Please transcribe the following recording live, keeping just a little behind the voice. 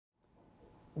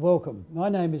Welcome. My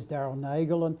name is Darryl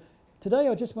Nagel, and today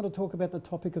I just want to talk about the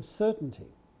topic of certainty.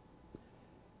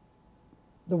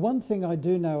 The one thing I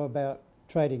do know about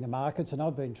trading the markets, and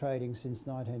I've been trading since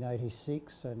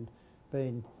 1986 and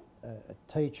been a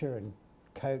teacher and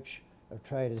coach of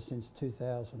traders since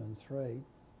 2003.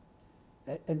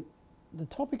 And the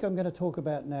topic I'm going to talk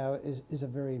about now is a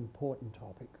very important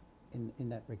topic in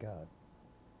that regard.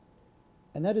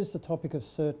 And that is the topic of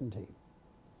certainty.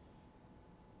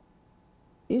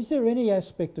 Is there any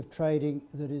aspect of trading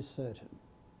that is certain?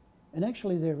 And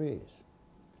actually there is.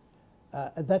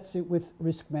 That's it with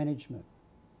risk management.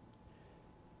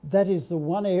 That is the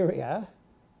one area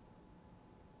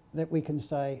that we can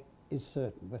say is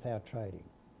certain with our trading.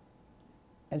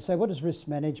 And so what is risk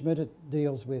management? It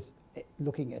deals with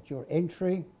looking at your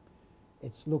entry,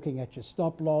 it's looking at your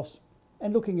stop loss,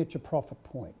 and looking at your profit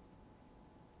point.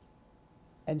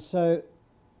 And so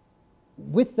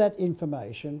with that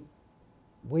information,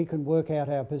 we can work out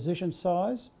our position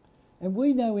size, and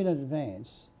we know in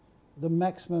advance the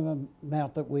maximum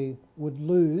amount that we would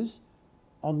lose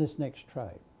on this next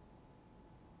trade,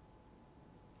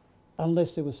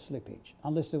 unless there was slippage,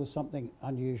 unless there was something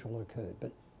unusual occurred.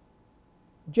 But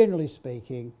generally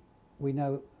speaking, we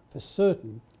know for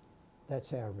certain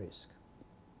that's our risk.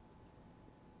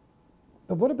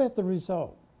 But what about the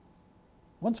result?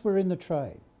 Once we're in the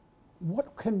trade,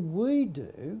 what can we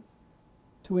do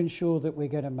to ensure that we're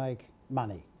going to make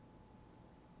money?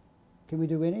 Can we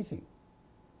do anything?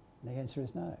 And the answer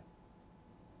is no.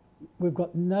 We've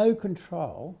got no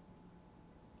control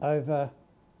over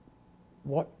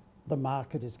what the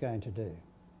market is going to do.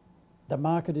 The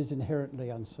market is inherently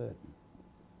uncertain.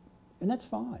 And that's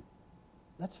fine.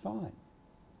 That's fine.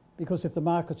 Because if the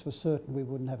markets were certain, we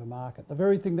wouldn't have a market. The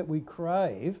very thing that we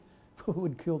crave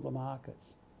would kill the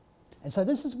markets. And so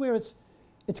this is where it's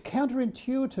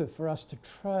counterintuitive for us to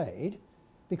trade,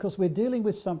 because we're dealing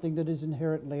with something that is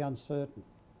inherently uncertain.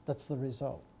 That's the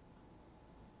result.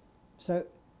 So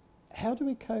how do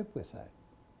we cope with that?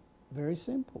 Very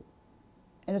simple.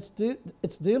 And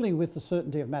it's dealing with the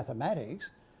certainty of mathematics,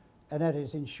 and that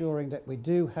is ensuring that we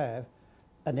do have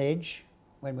an edge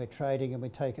when we're trading and we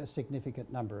take a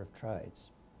significant number of trades.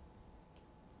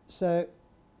 So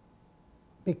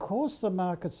because the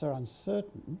markets are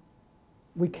uncertain,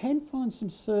 we can find some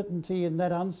certainty in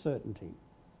that uncertainty,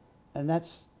 and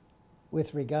that's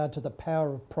with regard to the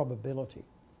power of probability.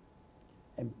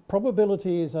 And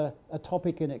probability is a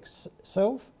topic in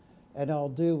itself, and I'll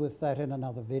deal with that in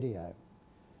another video.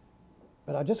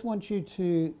 But I just want you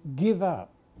to give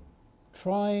up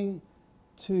trying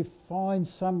to find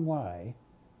some way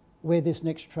where this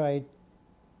next trade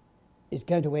is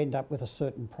going to end up with a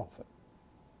certain profit.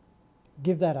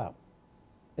 Give that up.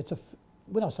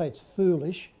 When I say it's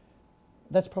foolish,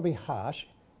 that's probably harsh.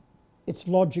 It's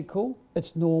logical,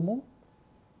 it's normal,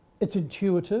 it's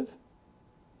intuitive,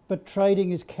 but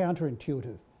trading is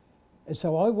counterintuitive. And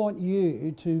so I want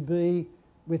you to be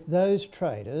with those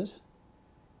traders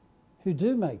who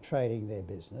do make trading their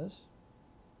business,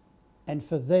 and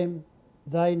for them,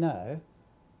 they know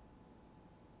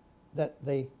that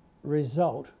the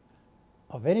result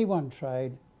of any one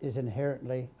trade is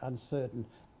inherently uncertain.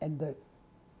 And the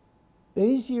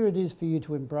easier it is for you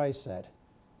to embrace that,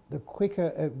 the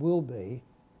quicker it will be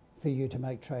for you to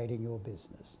make trading your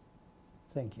business.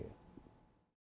 Thank you.